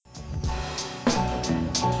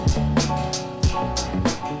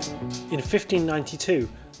In 1592,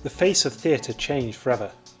 the face of theatre changed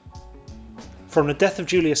forever. From the death of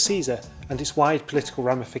Julius Caesar and its wide political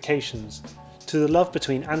ramifications, to the love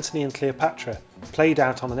between Antony and Cleopatra played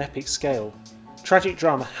out on an epic scale, tragic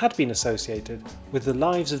drama had been associated with the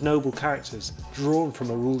lives of noble characters drawn from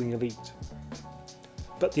a ruling elite.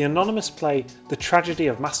 But the anonymous play The Tragedy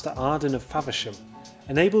of Master Arden of Faversham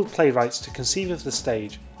enabled playwrights to conceive of the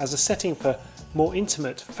stage as a setting for more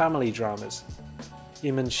intimate family dramas.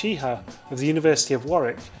 Eamon Sheeha of the University of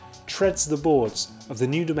Warwick treads the boards of the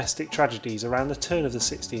new domestic tragedies around the turn of the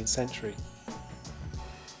 16th century.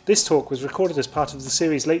 This talk was recorded as part of the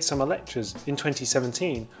series Late Summer Lectures in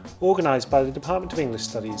 2017, organised by the Department of English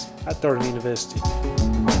Studies at Durham University.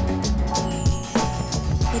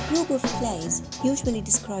 The group of plays, usually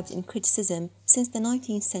described in criticism since the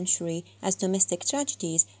 19th century as domestic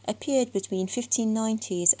tragedies, appeared between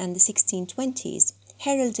 1590s and the 1620s,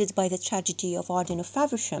 heralded by the tragedy of Arden of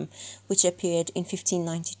Faversham, which appeared in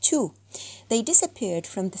 1592. They disappeared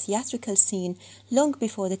from the theatrical scene long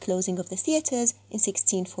before the closing of the theatres in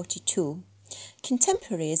 1642.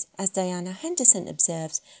 Contemporaries, as Diana Henderson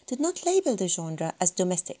observes, did not label the genre as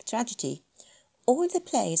domestic tragedy. All the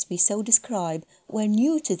plays we so describe were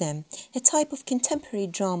new to them, a type of contemporary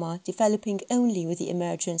drama developing only with the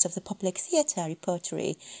emergence of the public theatre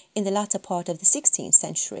repertory in the latter part of the 16th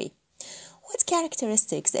century. What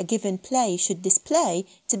characteristics a given play should display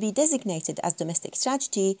to be designated as domestic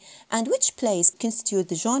tragedy, and which plays constitute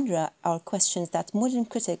the genre, are questions that modern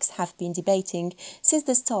critics have been debating since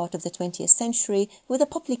the start of the 20th century with the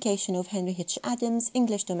publication of Henry H. Adams'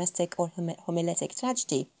 English Domestic or Homiletic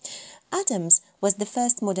Tragedy. Adams was the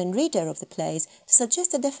first modern reader of the plays to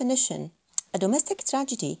suggest a definition. A domestic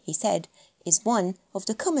tragedy, he said, is one of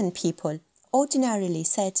the common people, ordinarily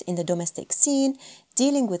set in the domestic scene,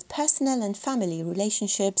 dealing with personal and family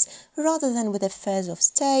relationships rather than with affairs of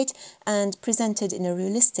state, and presented in a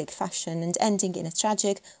realistic fashion and ending in a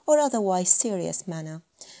tragic or otherwise serious manner.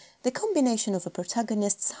 The combination of a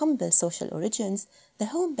protagonist's humble social origins, the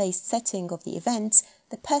home-based setting of the events,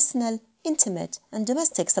 the personal, intimate and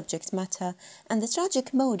domestic subject matter, and the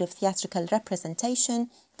tragic mode of theatrical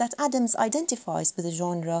representation that Adams identifies with the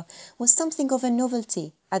genre was something of a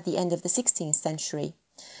novelty at the end of the 16th century.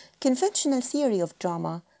 Conventional theory of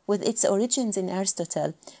drama, with its origins in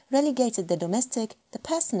Aristotle, relegated the domestic, the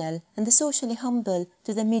personal and the socially humble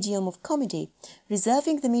to the medium of comedy,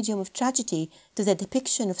 reserving the medium of tragedy to the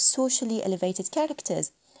depiction of socially elevated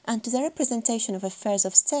characters and to the representation of affairs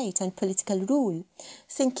of state and political rule.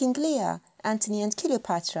 Think King Lear, Antony and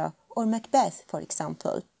Cleopatra, or Macbeth, for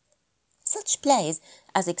example. Such plays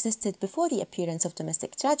as existed before the appearance of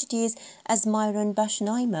domestic tragedies, as Myron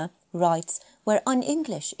Bashneimer writes, were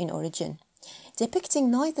un-English in origin, depicting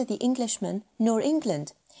neither the Englishman nor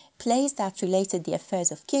England, plays that related the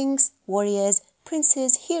affairs of kings, warriors,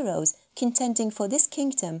 princes, heroes contending for this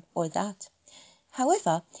kingdom or that.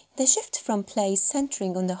 However, the shift from plays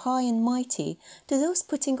centering on the high and mighty to those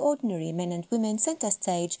putting ordinary men and women centre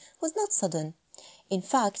stage was not sudden. In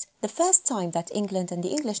fact, the first time that England and the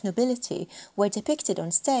English nobility were depicted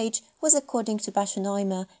on stage was, according to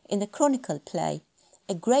Bashneimer, in the Chronicle play.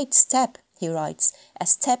 A great step, he writes, a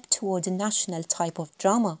step toward a national type of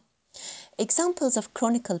drama. Examples of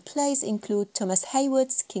Chronicle plays include Thomas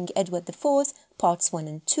Heywood's King Edward IV, Parts 1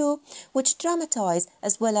 and 2, which dramatise,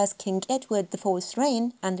 as well as King Edward IV's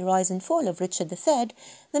reign and the rise and fall of Richard III,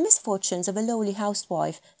 the misfortunes of a lowly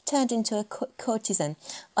housewife turned into a courtesan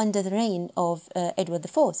under the reign of Edward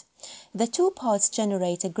IV. The two parts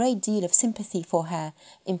generate a great deal of sympathy for her,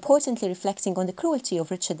 importantly reflecting on the cruelty of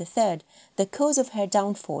Richard III, the cause of her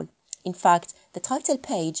downfall. In fact, the title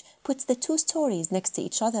page puts the two stories next to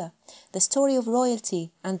each other, the story of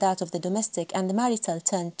royalty and that of the domestic and the marital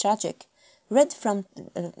turned tragic, read from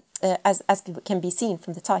as can be seen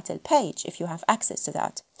from the title page if you have access to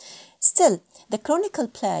that. Still, the Chronicle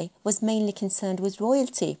play was mainly concerned with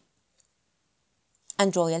royalty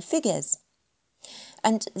and royal figures.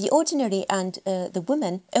 And the ordinary and the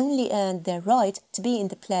women only earned their right to be in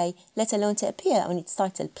the play, let alone to appear on its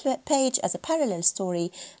title page as a parallel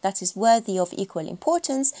story that is worthy of equal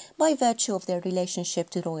importance by virtue of their relationship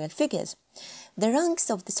to royal figures. The ranks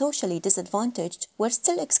of the socially disadvantaged were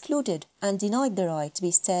still excluded and denied the right to be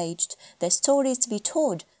staged, their stories to be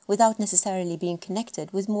told without necessarily being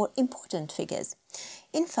connected with more important figures.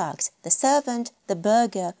 In fact, the servant, the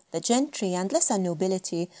burgher, the gentry and lesser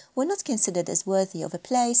nobility were not considered as worthy of a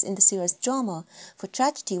place in the serious drama, for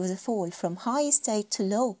tragedy was a fall from high estate to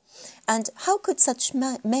low. And how could such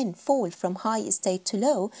men fall from high estate to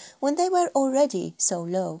low when they were already so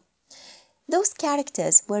low? Those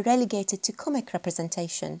characters were relegated to comic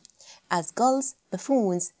representation, as gulls,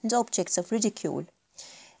 buffoons and objects of ridicule.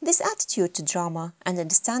 This attitude to drama and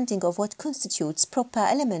understanding of what constitutes proper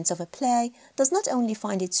elements of a play does not only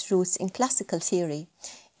find its roots in classical theory.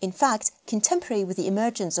 In fact, contemporary with the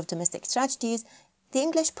emergence of domestic tragedies, the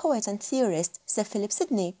English poet and theorist Sir Philip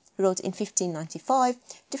Sidney wrote in 1595,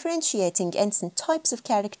 differentiating certain types of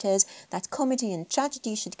characters that comedy and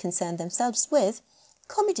tragedy should concern themselves with.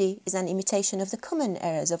 Comedy is an imitation of the common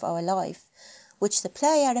errors of our life, which the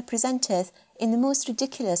player representeth in the most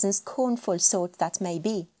ridiculous and scornful sort that may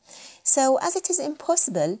be. So as it is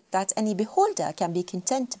impossible that any beholder can be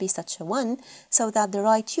content to be such a one, so that the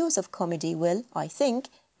right use of comedy will, I think,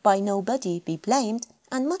 by nobody be blamed,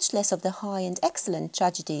 and much less of the high and excellent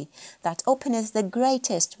tragedy, that openeth the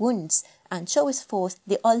greatest wounds, and showeth forth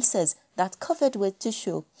the ulcers that covered with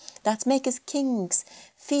tissue, that maketh kings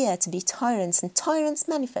fear to be tyrants, and tyrants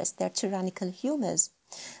manifest their tyrannical humours,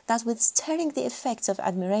 that with stirring the effects of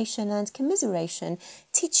admiration and commiseration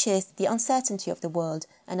teacheth the uncertainty of the world,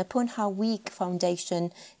 and upon how weak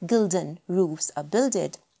foundation gilden roofs are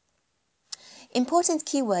builded. Important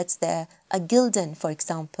keywords there are gilden, for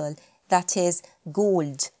example, that is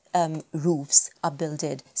gold roofs are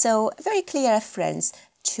builded. So a very clear reference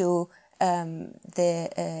to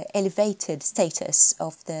the elevated status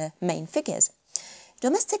of the main figures.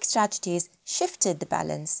 Domestic tragedies shifted the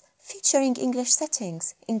balance, featuring English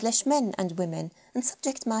settings, English men and women, and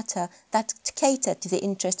subject matter that catered to the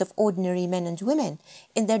interest of ordinary men and women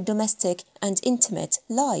in their domestic and intimate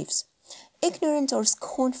lives. Ignorant or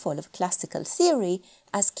scornful of classical theory,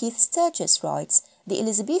 as Keith Sturgis writes, the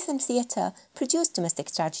Elizabethan theatre produced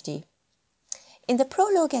domestic tragedy. In the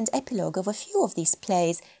prologue and epilogue of a few of these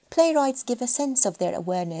plays, playwrights give a sense of their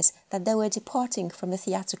awareness that they were departing from the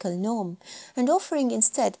theatrical norm and offering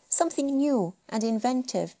instead something new and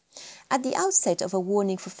inventive. At the outset of A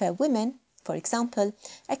Warning for Fair Women, for example,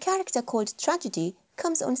 a character called Tragedy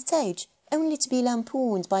comes on stage only to be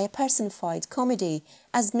lampooned by a personified comedy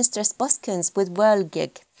as Mistress Buskins with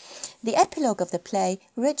whirligig. The epilogue of the play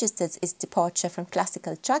registers its departure from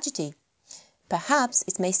classical tragedy. Perhaps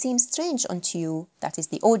it may seem strange unto you, that is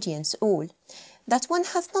the audience all, that one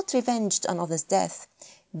hath not revenged another's death.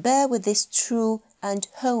 Bear with this true and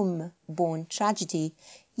home-born tragedy,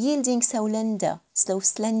 yielding so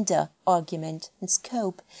slender argument and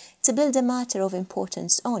scope to build a matter of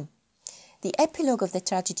importance on. The epilogue of the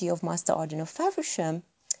tragedy of Master Arden of Faversham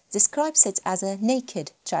describes it as a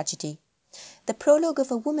naked tragedy. The prologue of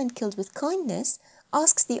A Woman Killed with Kindness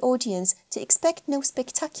asks the audience to expect no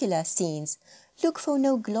spectacular scenes. Look for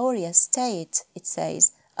no glorious state, it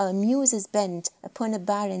says, our muses bent upon a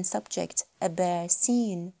barren subject, a bare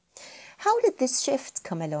scene. How did this shift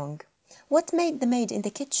come along? What made the maid in the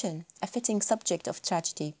kitchen a fitting subject of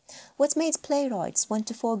tragedy? What made playwrights want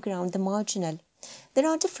to foreground the marginal? There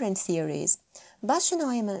are different theories.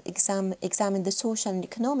 Baschenheimer examined the social and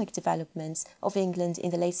economic developments of England in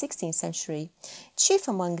the late 16th century, chief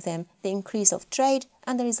among them the increase of trade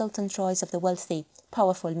and the resultant rise of the wealthy,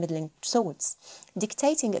 powerful middling sorts,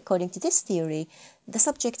 dictating, according to this theory, the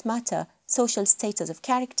subject matter, social status of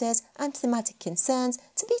characters and thematic concerns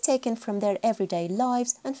to be taken from their everyday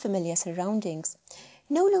lives and familiar surroundings.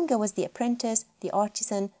 No longer was the apprentice, the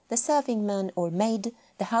artisan, the serving man or maid,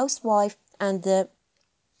 the housewife and the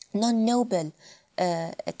non-noble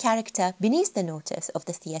character beneath the notice of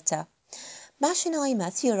the theatre.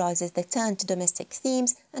 Baschenheimer theorises the turn to domestic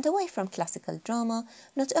themes and away from classical drama,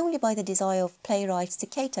 not only by the desire of playwrights to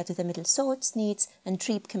cater to the middle sort's needs and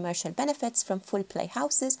reap commercial benefits from full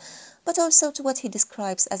playhouses, but also to what he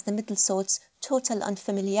describes as the middle sort's total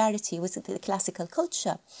unfamiliarity with the classical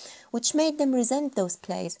culture, which made them resent those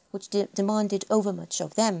plays which demanded overmuch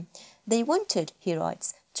of them. They wanted, he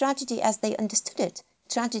writes, tragedy as they understood it,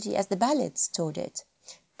 tragedy as the ballads told it,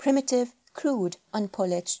 primitive, crude,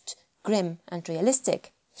 unpolished, grim and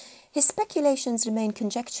realistic. His speculations remain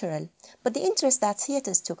conjectural, but the interest that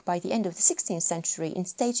theatres took by the end of the 16th century in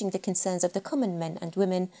staging the concerns of the common men and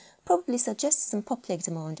women probably suggests some public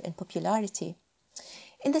demand and popularity.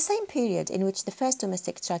 In the same period in which the first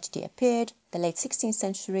domestic tragedy appeared, the late 16th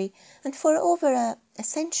century, and for over a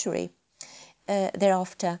century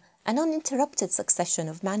thereafter, an uninterrupted succession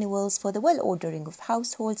of manuals for the well-ordering of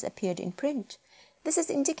households appeared in print. This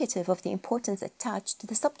is indicative of the importance attached to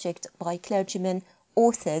the subject by clergymen,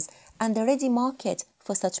 authors, and the ready market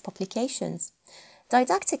for such publications.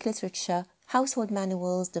 Didactic literature, household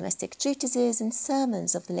manuals, domestic treatises, and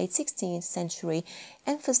sermons of the late 16th century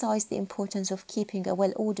emphasized the importance of keeping a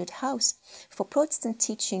well-ordered house, for Protestant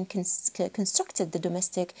teaching constructed the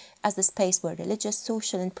domestic as the space where religious,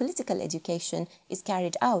 social, and political education is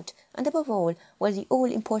carried out, and above all, where the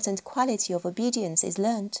all-important quality of obedience is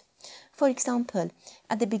learnt. For example,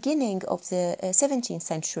 at the beginning of the 17th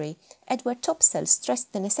century, Edward Topsell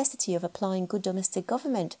stressed the necessity of applying good domestic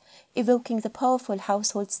government, evoking the powerful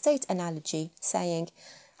household state analogy, saying,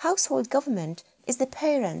 "Household government is the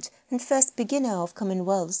parent and first beginner of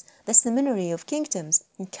commonwealths, the seminary of kingdoms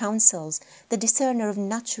and councils, the discerner of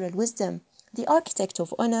natural wisdom, the architect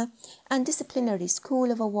of honour, and disciplinary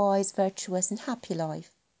school of a wise, virtuous, and happy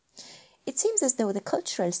life." It seems as though the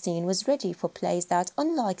cultural scene was ready for plays that,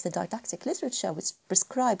 unlike the didactic literature which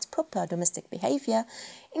prescribed proper domestic behaviour,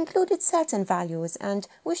 included certain values and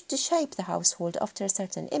wished to shape the household after a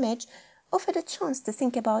certain image, offered a chance to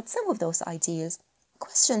think about some of those ideals,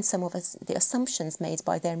 question some of the assumptions made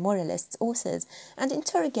by their moralist authors, and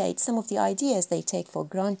interrogate some of the ideas they take for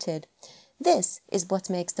granted. This is what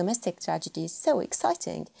makes domestic tragedies so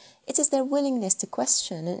exciting. It is their willingness to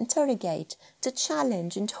question and interrogate, to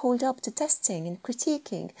challenge and hold up to testing and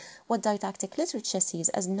critiquing what didactic literature sees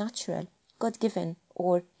as natural, God-given,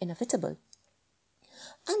 or inevitable.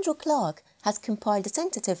 Andrew Clark has compiled a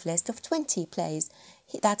tentative list of 20 plays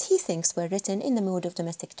that he thinks were written in the mood of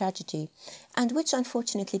domestic tragedy, and which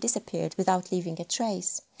unfortunately disappeared without leaving a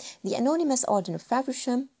trace. The Anonymous Arden of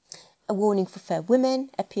Faversham, A Warning for Fair Women,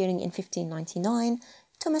 appearing in 1599,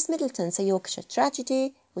 Thomas Middleton's A Yorkshire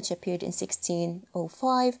Tragedy, which appeared in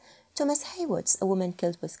 1605, Thomas Heywood's A Woman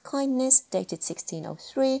Killed with Kindness, dated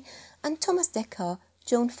 1603, and Thomas Dekker,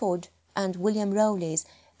 Joan Ford, and William Rowley's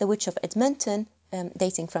The Witch of Edmonton,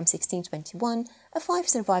 dating from 1621, are 5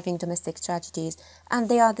 surviving domestic tragedies, and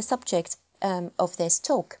they are the subject of this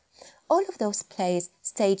talk. All of those plays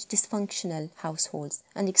stage dysfunctional households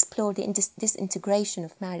and explore the disintegration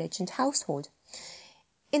of marriage and household.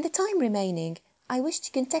 In the time remaining, I wish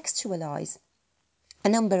to contextualise a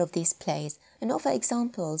number of these plays and offer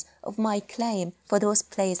examples of my claim for those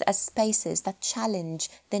plays as spaces that challenge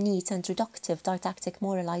the neat and reductive didactic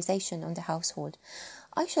moralisation on the household.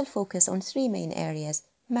 I shall focus on 3 main areas: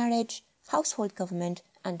 marriage, household government,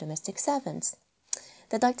 and domestic servants.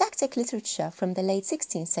 The didactic literature from the late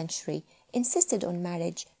 16th century insisted on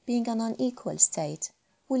marriage being an unequal state.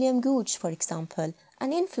 William Gooch, for example,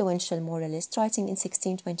 an influential moralist writing in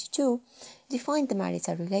 1622, defined the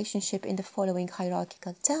marital relationship in the following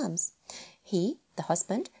hierarchical terms. He, the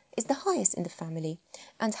husband, is the highest in the family,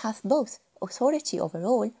 and hath both authority over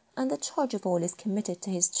all, and the charge of all is committed to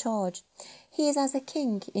his charge. He is as a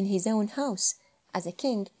king in his own house. As a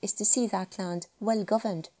king is to see that land well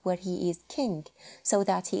governed where he is king, so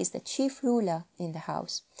that he is the chief ruler in the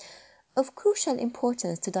house. Of crucial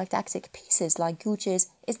importance to didactic pieces like Gooch's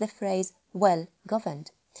is the phrase well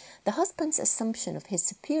governed. The husband's assumption of his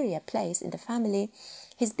superior place in the family,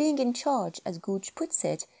 his being in charge, as Gooch puts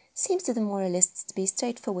it, seems to the moralists to be a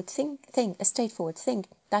straightforward thing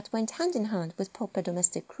that went hand in hand with proper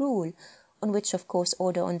domestic rule, on which of course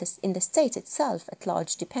order in the state itself at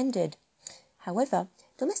large depended. However,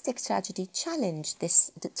 domestic tragedies challenge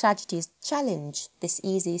this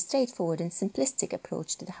easy, straightforward and simplistic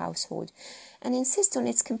approach to the household, and insist on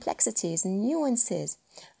its complexities and nuances.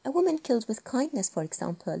 A Woman Killed with Kindness, for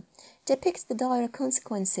example, depicts the dire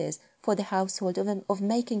consequences for the household of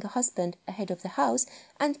making a husband a head of the house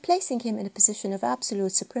and placing him in a position of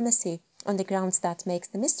absolute supremacy on the grounds that makes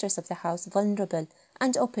the mistress of the house vulnerable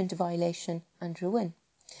and open to violation and ruin.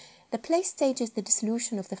 The play stages the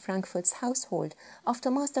dissolution of the Frankfort's household after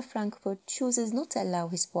Master Frankfort chooses not to allow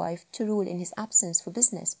his wife to rule in his absence for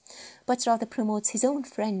business, but rather promotes his own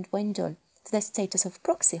friend Wendell to the status of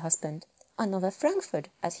proxy husband, another Frankfort,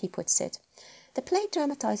 as he puts it. The play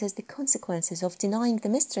dramatises the consequences of denying the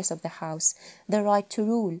mistress of the house the right to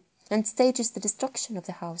rule, and stages the destruction of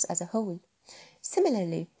the house as a whole.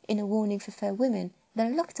 Similarly, in A Warning for Fair Women, the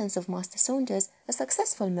reluctance of Master Saunders, a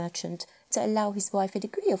successful merchant, to allow his wife a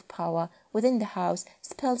degree of power within the house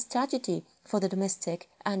spells tragedy for the domestic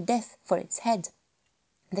and death for its head.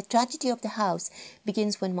 The tragedy of the house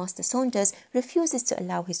begins when Master Saunders refuses to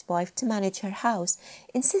allow his wife to manage her house,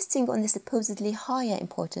 insisting on the supposedly higher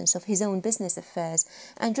importance of his own business affairs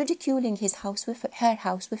and ridiculing her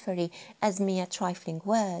housewifery as mere trifling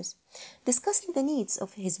wares. Discussing the needs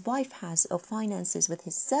of his wife has of finances with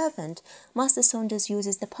his servant, Master Saunders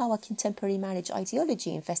uses the power contemporary marriage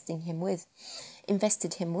ideology invested him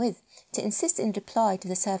with, to insist in reply to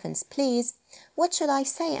the servant's pleas, "What shall I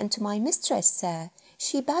say unto my mistress, sir?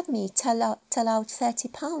 She bade me tell out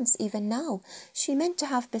 £30 even now. She meant to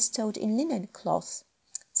have bestowed in linen cloth."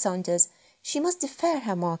 Saunders: "She must defer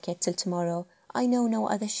her market till tomorrow. I know no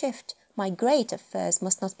other shift. My great affairs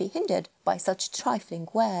must not be hindered by such trifling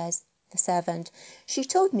wares." The servant: "She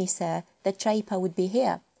told me, sir, that Draper would be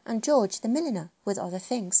here, and George the milliner, with other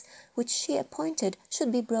things, which she appointed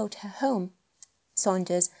should be brought her home."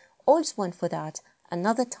 Saunders: All's one for that,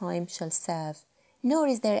 another time shall serve. Nor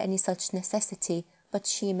is there any such necessity, but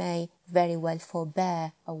she may very well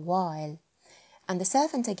forbear a while. And the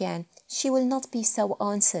servant again, she will not be so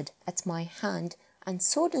answered at my hand. And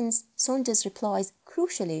Saunders replies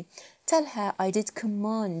crucially, tell her I did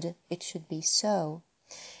command it should be so.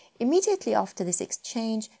 Immediately after this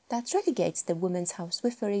exchange that relegates the woman's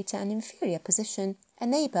housewifery to an inferior position, a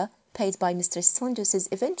neighbour, paid by Mistress Saunders's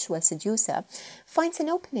eventual seducer, finds an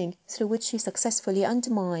opening through which she successfully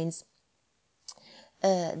undermines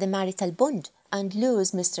the marital bond and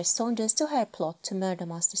lures Mistress Saunders to her plot to murder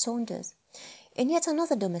Master Saunders. In yet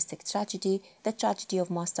another domestic tragedy, the tragedy of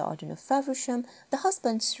Master Arden of Faversham, the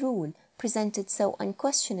husband's rule, presented so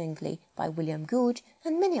unquestioningly by William Good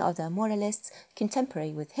and many other moralists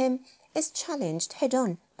contemporary with him, is challenged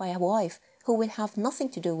head-on by a wife who will have nothing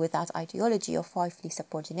to do with that ideology of wifely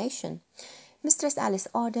subordination. Mistress Alice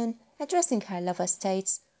Arden, addressing her lover,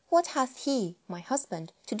 states, "What hath he, my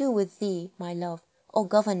husband, to do with thee, my love, or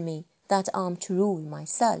govern me, that am to rule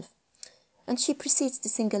myself?" And she proceeds to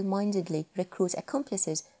single-mindedly recruit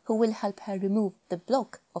accomplices who will help her remove the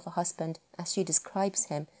block of a husband, as she describes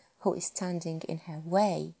him, who is standing in her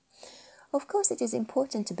way. Of course, it is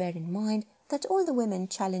important to bear in mind that all the women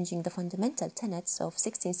challenging the fundamental tenets of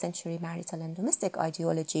 16th century marital and domestic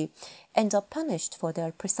ideology end up punished for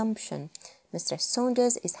their presumption. Mistress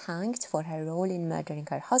Saunders is hanged for her role in murdering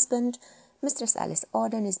her husband. Mistress Alice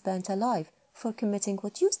Arden is burnt alive for committing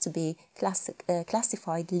what used to be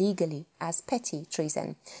classified legally as petty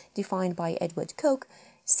treason, defined by Edward Coke,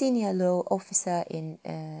 senior law officer in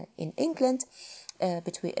England,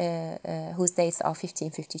 whose dates are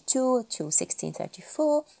 1552 to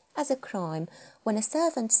 1634, as a crime when a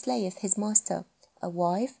servant slayeth his master, a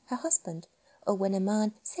wife her husband, or when a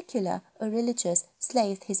man secular or religious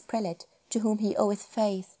slayeth his prelate, to whom he oweth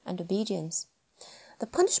faith and obedience. The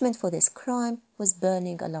punishment for this crime was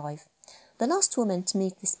burning alive. The last woman to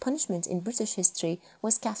meet this punishment in British history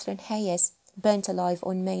was Catherine Hayes, burnt alive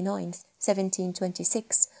on May 9,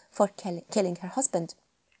 1726, for killing her husband.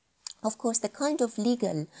 Of course, the kind of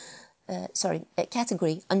legal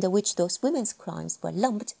category under which those women's crimes were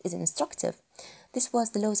lumped is instructive. This was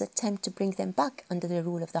the law's attempt to bring them back under the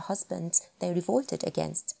rule of the husbands they revolted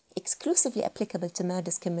against, exclusively applicable to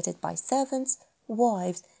murders committed by servants,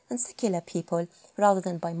 wives, and secular people, rather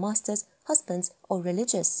than by masters, husbands, or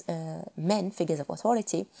religious men, figures of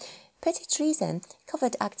authority. Petty treason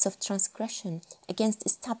covered acts of transgression against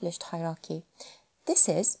established hierarchy. This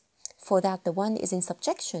is, for that the one is in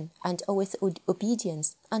subjection and oweth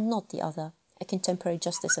obedience, and not the other, a contemporary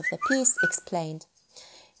justice of the peace explained.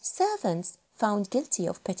 Servants found guilty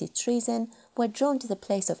of petty treason were drawn to the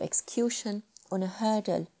place of execution on a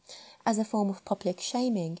hurdle, as a form of public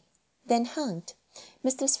shaming, then hanged.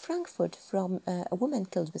 Mistress Frankfurt, from A Woman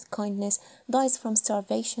Killed with Kindness, dies from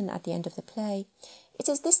starvation at the end of the play. It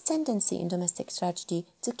is this tendency in domestic tragedy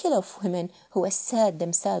to kill off women who assert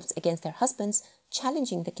themselves against their husbands,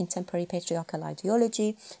 challenging the contemporary patriarchal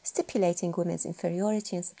ideology, stipulating women's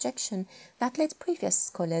inferiority and subjection, that led previous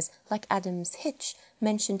scholars like Adams Hitch,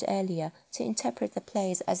 mentioned earlier, to interpret the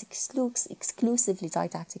plays as exclusively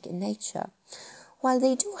didactic in nature. While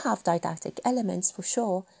they do have didactic elements for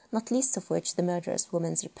sure, not least of which the murderous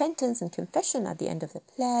woman's repentance and confession at the end of the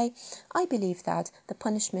play, I believe that the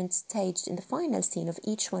punishment staged in the final scene of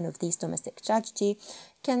each one of these domestic tragedies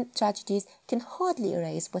can hardly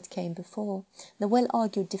erase what came before. The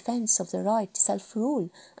well-argued defence of the right to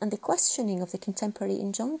self-rule and the questioning of the contemporary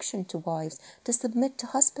injunction to wives to submit to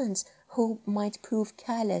husbands who might prove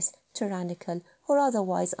careless, tyrannical, or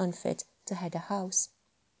otherwise unfit to head a house.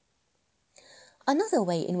 Another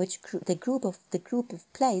way in which the group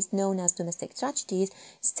of plays known as domestic tragedies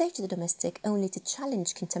stage the domestic only to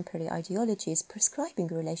challenge contemporary ideologies prescribing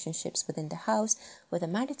relationships within the house, whether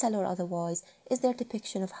marital or otherwise, is their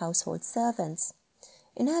depiction of household servants.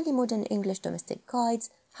 In early modern English domestic guides,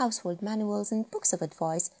 household manuals, and books of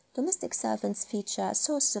advice, domestic servants feature as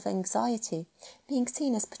sources of anxiety, being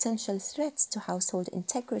seen as potential threats to household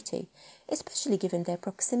integrity, especially given their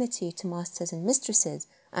proximity to masters and mistresses,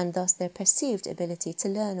 and thus their perceived ability to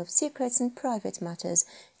learn of secrets and private matters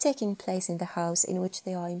taking place in the house in which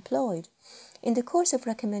they are employed. In the course of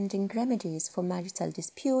recommending remedies for marital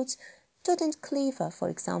disputes, Todd and Cleaver, for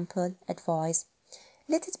example, advise,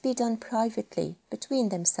 "Let it be done privately, between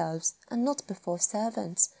themselves, and not before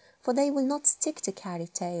servants, for they will not stick to carry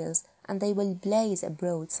tales, and they will blaze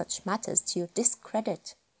abroad such matters to your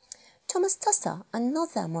discredit." Thomas Tusser,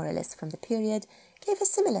 another moralist from the period, gave a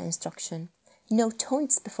similar instruction. "No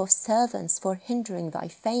taunts before servants for hindering thy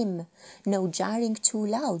fame, no jarring too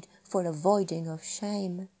loud for avoiding of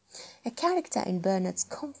shame." A character in Bernard's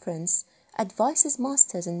Conference advises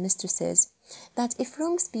masters and mistresses that if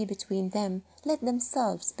wrongs be between them, let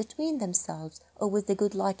themselves, between themselves, or with the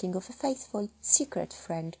good liking of a faithful, secret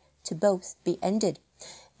friend, to both be ended.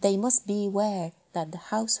 They must beware that the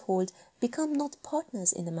household become not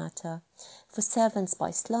partners in the matter, for servants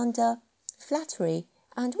by slander, flattery,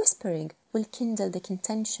 and whispering will kindle the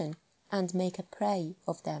contention and make a prey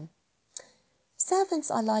of them. Servants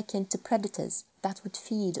are likened to predators that would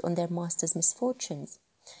feed on their master's misfortunes.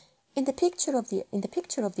 In the picture of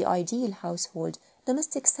the ideal household,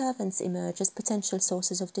 domestic servants emerge as potential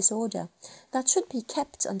sources of disorder that should be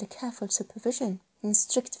kept under careful supervision and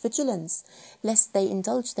strict vigilance, lest they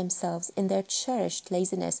indulge themselves in their cherished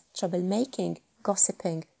laziness, trouble-making,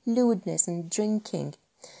 gossiping, lewdness, and drinking.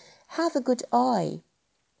 Have a good eye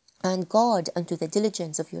and guard unto the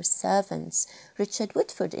diligence of your servants, Richard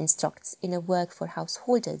Whitford instructs in a work for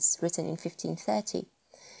householders written in 1530.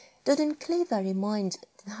 Dudden Cleaver reminded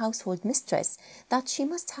the household mistress that she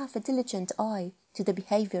must have a diligent eye to the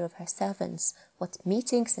behaviour of her servants, what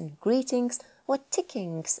meetings and greetings, what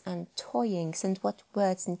tickings and toyings, and what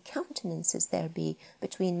words and countenances there be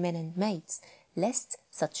between men and maids, lest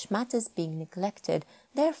such matters being neglected,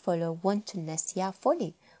 there follow wantonness, yea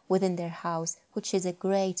folly, within their house, which is a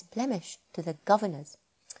great blemish to the governors.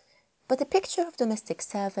 But the picture of domestic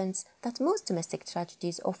servants that most domestic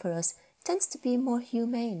tragedies offer us tends to be more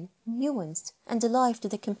humane, nuanced, and alive to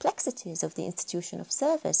the complexities of the institution of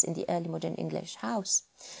service in the early modern English house.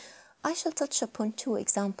 I shall touch upon two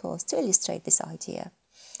examples to illustrate this idea.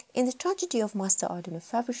 In the tragedy of Master Arden of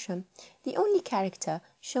Faversham, the only character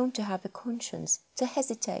shown to have a conscience, to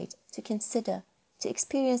hesitate, to consider, to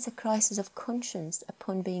experience a crisis of conscience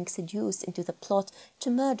upon being seduced into the plot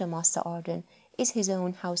to murder Master Arden, is his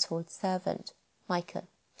own household servant, Michael.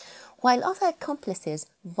 While other accomplices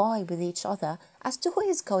vie with each other as to who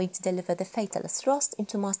is going to deliver the fatal thrust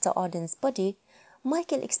into Master Arden's body,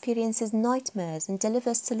 Michael experiences nightmares and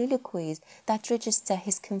delivers soliloquies that register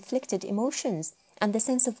his conflicted emotions and the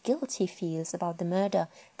sense of guilt he feels about the murder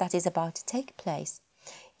that is about to take place.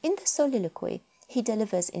 In the soliloquy he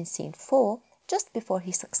delivers in scene 4, just before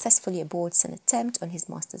he successfully aborts an attempt on his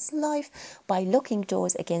master's life by locking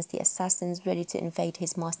doors against the assassins ready to invade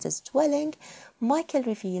his master's dwelling, Michael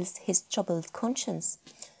reveals his troubled conscience.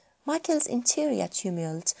 Michael's interior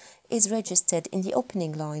tumult is registered in the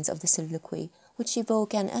opening lines of the soliloquy, which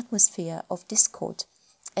evoke an atmosphere of discord,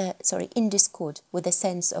 with a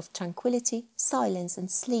sense of tranquility, silence, and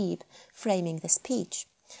sleep framing the speech.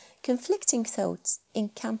 Conflicting thoughts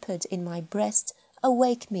encamped in my breast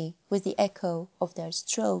awake me with the echo of their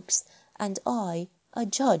strokes, and I, a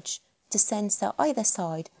judge, to censor either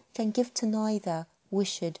side, can give to neither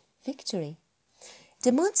wished victory.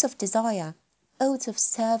 Demands of desire, oaths of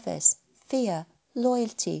service, fear,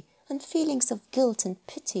 loyalty, and feelings of guilt and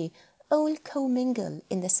pity all commingle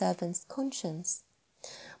in the servant's conscience.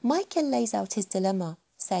 Michael lays out his dilemma,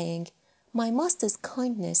 saying, "My master's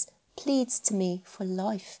kindness pleads to me for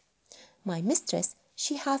life. My mistress,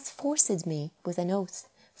 she hath forced me with an oath,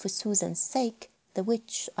 for Susan's sake, the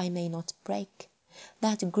which I may not break.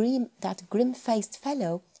 That grim-faced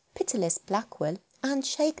fellow, pitiless Blackwell, and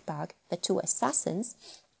Shakebag, the two assassins,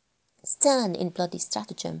 stern in bloody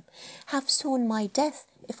stratagem, have sworn my death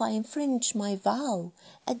if I infringe my vow,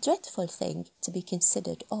 a dreadful thing to be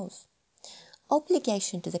considered of.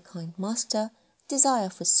 Obligation to the kind master, desire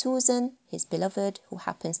for Susan, his beloved, who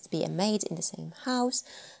happens to be a maid in the same house,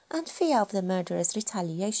 and fear of the murderer's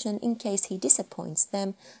retaliation in case he disappoints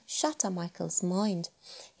them, shatter Michael's mind.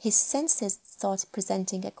 His senses start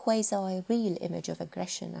presenting a quasi-real image of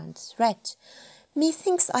aggression and threat.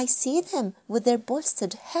 Methinks I see them with their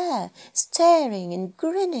bolstered hair, staring and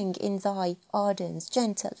grinning in thy Arden's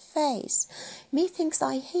gentle face. Methinks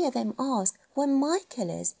I hear them ask where Michael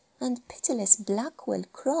is, and pitiless Blackwell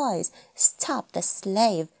cries, "Stab the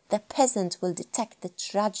slave, the peasant will detect the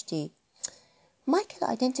tragedy." Michael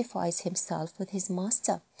identifies himself with his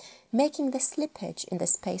master, making the slippage in the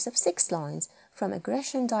space of 6 lines from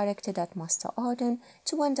aggression directed at Master Arden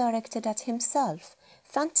to one directed at himself,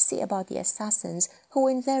 fantasy about the assassins who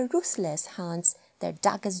in their ruthless hands, their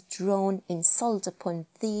daggers drawn, insult upon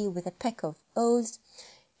thee with a peck of oaths,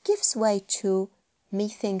 gives way to,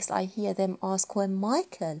 methinks I hear them ask where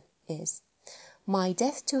Michael is. My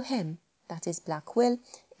death to him, that is Blackwell,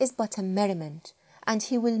 is but a merriment, and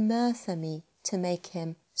he will murther me to make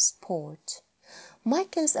him sport.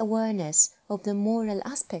 Michael's awareness of the moral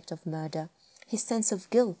aspect of murder, his sense of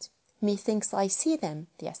guilt, methinks I see them,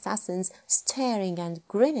 the assassins, staring and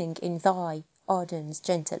grinning in thy, Arden's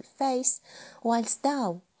gentle face, whilst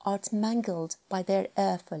thou art mangled by their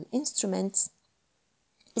awful instruments,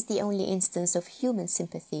 is the only instance of human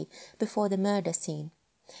sympathy before the murder scene.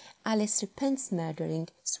 Alice repents murdering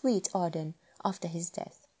sweet Arden after his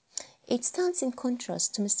death. It stands in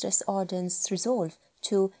contrast to Mistress Arden's resolve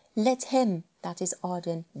to let him, that is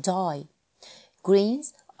Arden, die.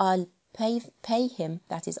 Greens, I'll pay him,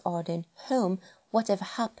 that is Arden, home, whatever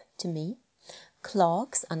hap to me.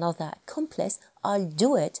 Clark's, another accomplice, I'll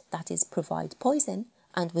do it, that is provide poison,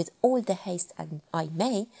 and with all the haste I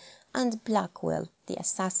may. And Blackwell, the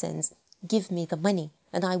assassins, give me the money,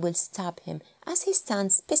 and I will stab him as he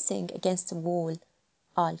stands pissing against the wall.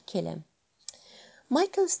 I'll kill him.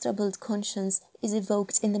 Michael's troubled conscience is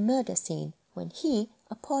evoked in the murder scene, when he,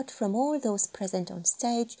 apart from all those present on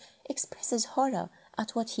stage, expresses horror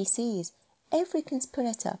at what he sees. Every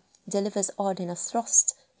conspirator delivers Arden a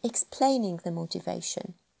thrust, explaining the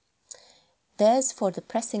motivation. There's for the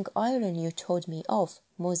pressing iron you told me of,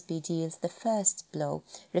 Mosby deals the first blow,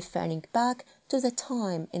 referring back to the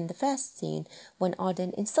time in the first scene when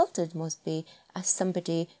Arden insulted Mosby as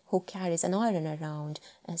somebody who carries an iron around,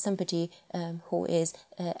 somebody who is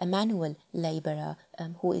a manual labourer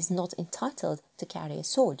who is not entitled to carry a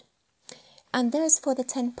sword. And there's for the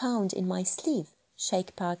 £10 in my sleeve,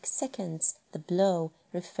 Shakepack seconds the blow,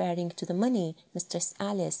 referring to the money Mistress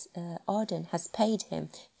Alice Arden has paid him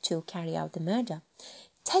to carry out the murder.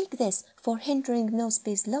 Take this for hindering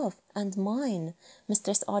Mosby's love and mine.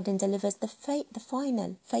 Mistress Arden delivers the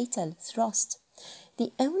final fatal thrust.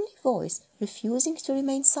 The only voice refusing to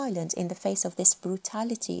remain silent in the face of this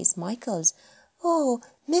brutality is Michael's. "Oh,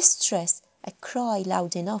 mistress!" a cry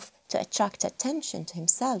loud enough to attract attention to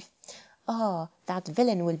himself. Ah, that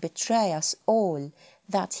villain will betray us all,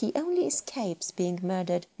 that he only escapes being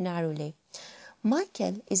murdered narrowly.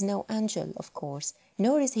 Michael is no angel, of course,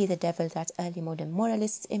 nor is he the devil that early modern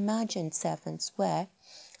moralists imagined servants were.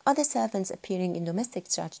 Other servants appearing in domestic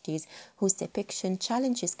tragedies whose depiction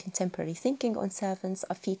challenges contemporary thinking on servants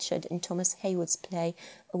are featured in Thomas Heywood's play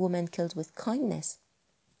A Woman Killed with Kindness.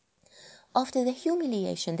 After the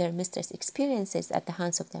humiliation their mistress experiences at the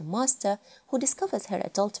hands of their master, who discovers her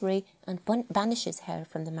adultery and banishes her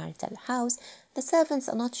from the marital house, the servants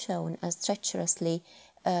are not shown as treacherously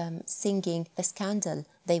singing the scandal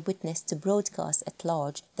they witnessed to broadcast at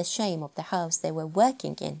large the shame of the house they were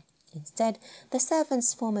working in. Instead, the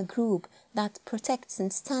servants form a group that protects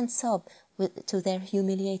and stands up to their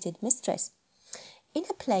humiliated mistress. In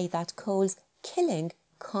a play that calls killing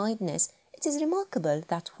kindness, it is remarkable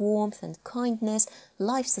that warmth and kindness,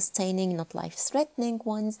 life-sustaining, not life-threatening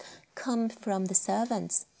ones, come from the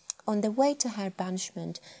servants. On the way to her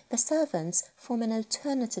banishment, the servants form an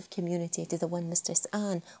alternative community to the one Mistress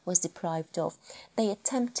Anne was deprived of. They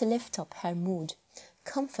attempt to lift up her mood.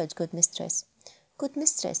 "Comfort, good mistress. Good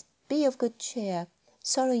mistress, be of good cheer.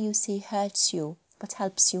 Sorrow you see hurts you, but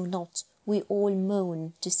helps you not. We all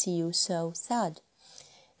moan to see you so sad."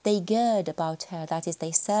 They gird about her, that is,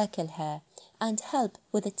 they circle her, and help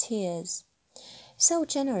with the tears. So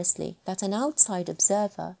generously that an outside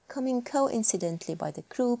observer, coming coincidentally by the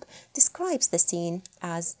group, describes the scene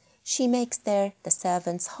as "she makes there the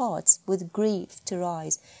servants' hearts with grief to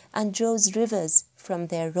rise, and draws rivers from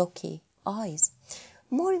their rocky eyes."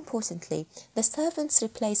 More importantly, the servants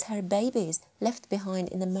replace her babies left behind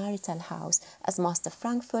in the marital house, as Master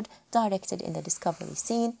Frankfurt directed in the discovery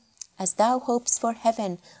scene. "As thou hopes for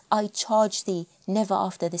heaven, I charge thee never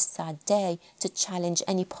after this sad day to challenge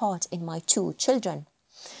any part in my 2 children."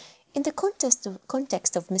 In the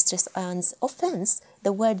context of Mistress Anne's offence,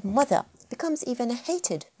 the word mother becomes even a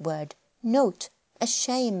hated word. Note, a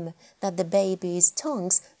shame that the babies'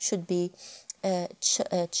 tongues should be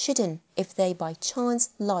chidden if they by chance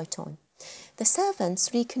light on. The servants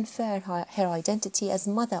reconfer her identity as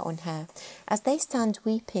mother on her. As they stand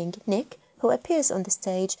weeping, Nick, who appears on the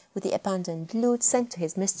stage with the abandoned lute sent to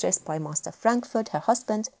his mistress by Master Frankfurt, her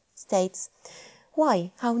husband, states,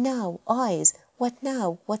 "Why, how now, eyes, what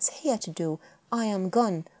now, what's here to do? I am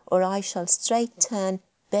gone, or I shall straight turn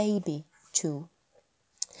baby too."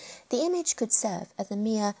 The image could serve as a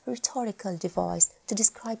mere rhetorical device to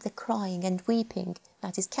describe the crying and weeping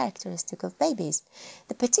that is characteristic of babies.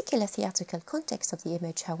 The particular theatrical context of the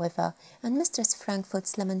image, however, and Mistress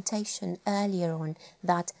Frankfurt's lamentation earlier on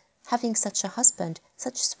that, having such a husband,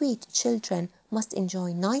 such sweet children must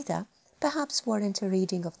enjoy neither, perhaps warrant a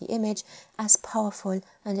reading of the image as powerful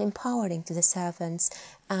and empowering to the servants,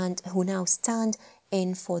 and who now stand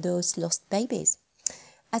in for those lost babies.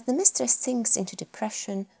 As the mistress sinks into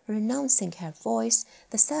depression, renouncing her voice,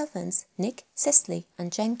 the servants, Nick, Cicely and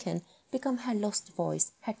Jenkin, become her lost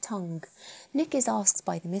voice, her tongue. Nick is asked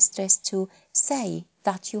by the mistress to "say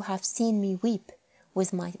that you have seen me weep,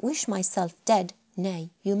 wish myself dead,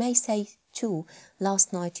 nay, you may say 2.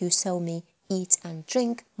 Last night you saw me eat and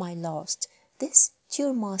drink my last. This to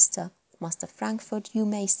your master, Master Frankfurt, you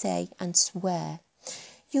may say and swear.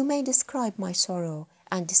 You may describe my sorrow,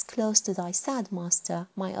 and disclose to thy sad master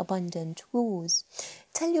my abundant woes.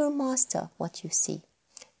 Tell your master what you see.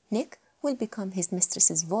 Nick will become his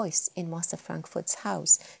mistress's voice in Master Frankfurt's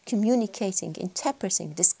house, communicating,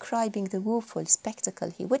 interpreting, describing the woeful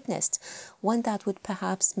spectacle he witnessed, one that would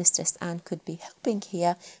perhaps Mistress Anne could be helping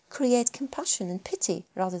here create compassion and pity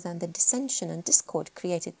rather than the dissension and discord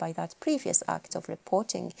created by that previous act of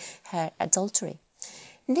reporting her adultery.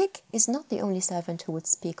 Nick is not the only servant who would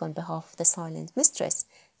speak on behalf of the silent mistress.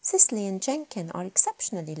 Cicely and Jenkin are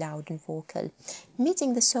exceptionally loud and vocal.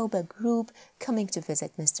 Meeting the sober group coming to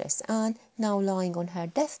visit Mistress Anne, now lying on her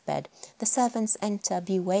deathbed, the servants enter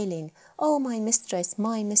bewailing, "Oh, my mistress,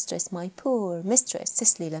 my poor mistress!"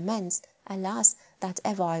 Cicely laments, "Alas, that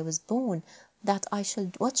ever I was born,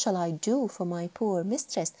 what shall I do for my poor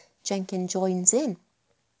mistress?" Jenkin joins in.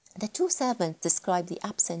 The two servants describe the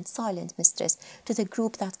absent, silent mistress to the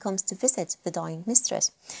group that comes to visit the dying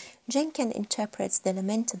mistress. Jenkin interprets the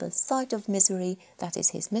lamentable sight of misery that is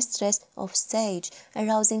his mistress off stage,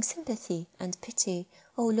 arousing sympathy and pity.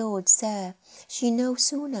 "O Lord, sir, she no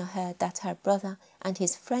sooner heard that her brother and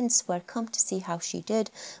his friends were come to see how she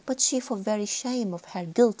did, but she for very shame of her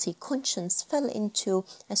guilty conscience fell into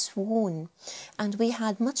a swoon, and we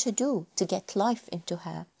had much ado to get life into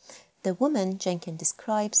her." The woman Jenkin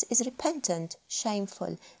describes is repentant,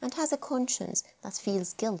 shameful, and has a conscience that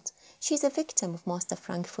feels guilt. She is a victim of Master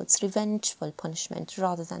Frankfurt's revengeful punishment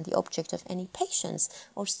rather than the object of any patience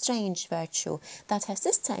or strange virtue that her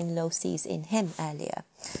sister-in-law sees in him earlier.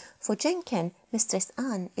 For Jenkin, Mistress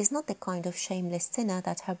Anne is not the kind of shameless sinner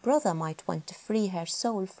that her brother might want to free her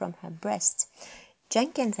soul from her breast.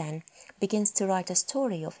 Jenkin then begins to write a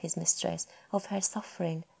story of his mistress, of her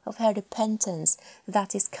suffering, of her repentance,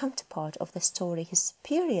 that is counterpart of the story his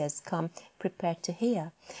superiors come prepared to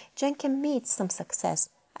hear. Jenkin meets some success.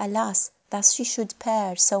 Alas, that she should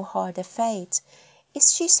bear so hard a fate!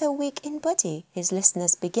 Is she so weak in body? His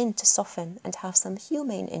listeners begin to soften and have some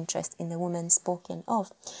humane interest in the woman spoken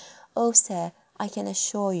of. "Oh, sir, I can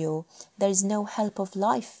assure you there is no help of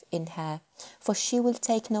life in her, for she will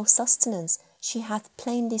take no sustenance. She hath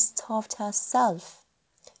plainly starved herself.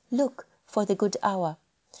 Look for the good hour.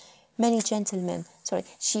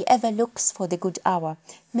 She ever looks for the good hour.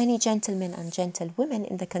 Many gentlemen and gentlewomen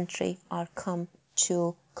in the country are come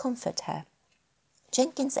to comfort her."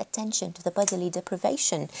 Jenkin's attention to the bodily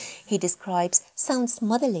deprivation he describes sounds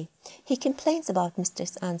motherly. He complains about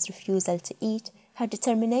Mistress Anne's refusal to eat, her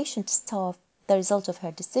determination to starve, the result of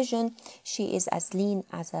her decision, she is as lean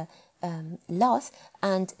as a loth,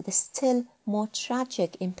 and the still more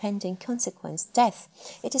tragic impending consequence, death.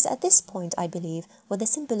 It is at this point, I believe, where the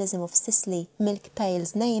symbolism of Cicely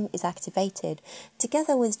Milk-Pail's name is activated.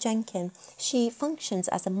 Together with Jenkin, she functions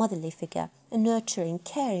as a motherly figure, a nurturing,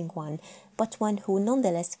 caring one, but one who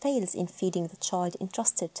nonetheless fails in feeding the child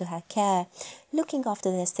entrusted to her care, looking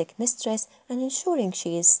after their sick mistress and ensuring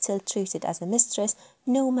she is still treated as a mistress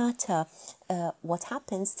no matter what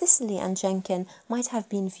happens. Cicely and Jenkin might have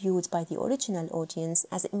been viewed by the original audience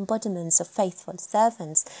as embodiments of faithful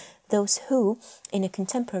servants, those who, in a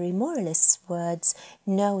contemporary moralist's words,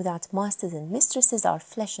 know that masters and mistresses are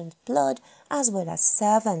flesh and blood as well as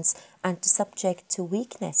servants, and subject to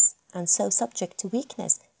weakness,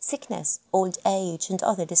 sickness, old age, and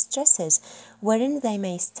other distresses, wherein they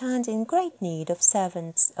may stand in great need of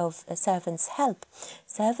a servant's help.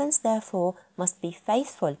 Servants, therefore, must be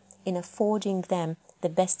faithful in affording them the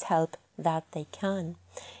best help that they can.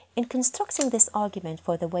 In constructing this argument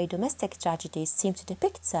for the way domestic tragedies seem to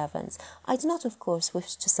depict servants, I do not, of course,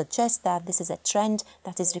 wish to suggest that this is a trend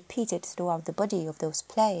that is repeated throughout the body of those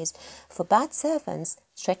plays. For bad servants,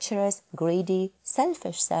 treacherous, greedy,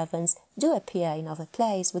 selfish servants do appear in other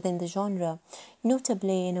plays within the genre,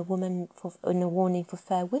 notably in A Warning for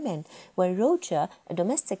Fair Women, where Roger, a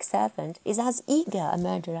domestic servant, is as eager a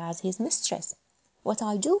murderer as his mistress. What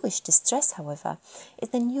I do wish to stress, however, is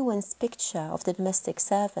the nuanced picture of the domestic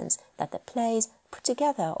servants that the plays put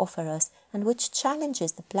together offer us, and which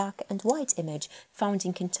challenges the black and white image found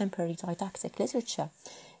in contemporary didactic literature.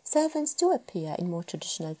 Servants do appear in more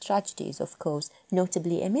traditional tragedies, of course,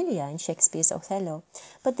 notably Emilia in Shakespeare's Othello,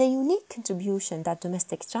 but the unique contribution that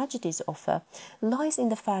domestic tragedies offer lies in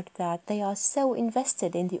the fact that they are so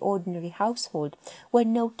invested in the ordinary household, where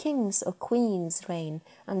no kings or queens reign,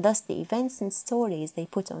 and thus the events and stories they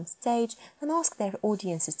put on stage and ask their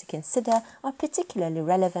audiences to consider are particularly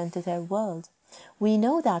relevant to their world. We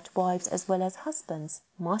know that wives as well as husbands,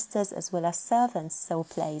 masters as well as servants saw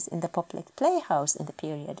plays in the public playhouse in the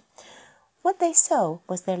period. What they saw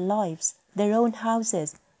was their lives, their own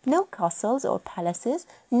houses, no castles or palaces,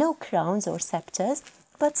 no crowns or sceptres,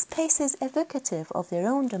 but spaces evocative of their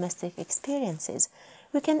own domestic experiences.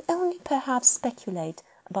 We can only perhaps speculate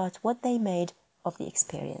about what they made of the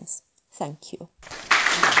experience. Thank you.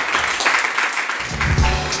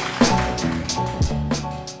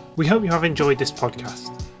 We hope you have enjoyed this podcast.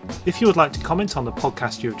 If you would like to comment on the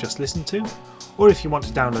podcast you have just listened to, or if you want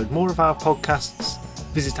to download more of our podcasts,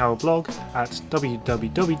 visit our blog at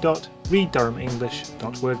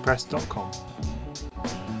www.readdurhamenglish.wordpress.com.